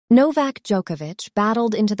Novak Djokovic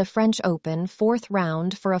battled into the French Open fourth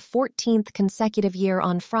round for a 14th consecutive year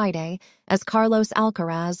on Friday as Carlos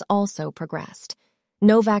Alcaraz also progressed.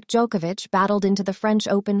 Novak Djokovic battled into the French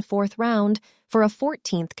Open fourth round for a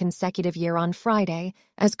 14th consecutive year on Friday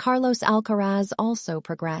as Carlos Alcaraz also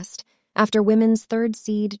progressed, after women's third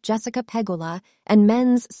seed Jessica Pegula and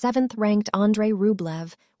men's seventh-ranked Andrey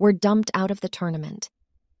Rublev were dumped out of the tournament.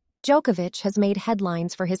 Djokovic has made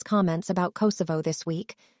headlines for his comments about Kosovo this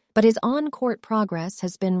week, but his on-court progress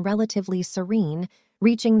has been relatively serene,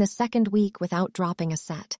 reaching the second week without dropping a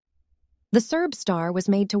set. The Serb star was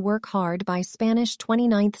made to work hard by Spanish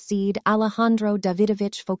 29th seed Alejandro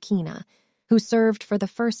Davidovich Fokina, who served for the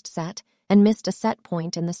first set and missed a set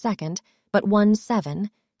point in the second, but won 7-6,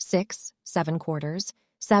 7 quarters,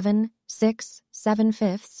 7-6, 7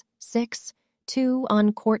 fifths, 6-2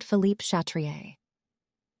 on court Philippe Chatrier.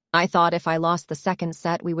 "I thought if I lost the second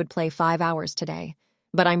set we would play 5 hours today,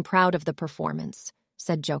 but I'm proud of the performance,"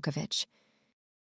 said Djokovic.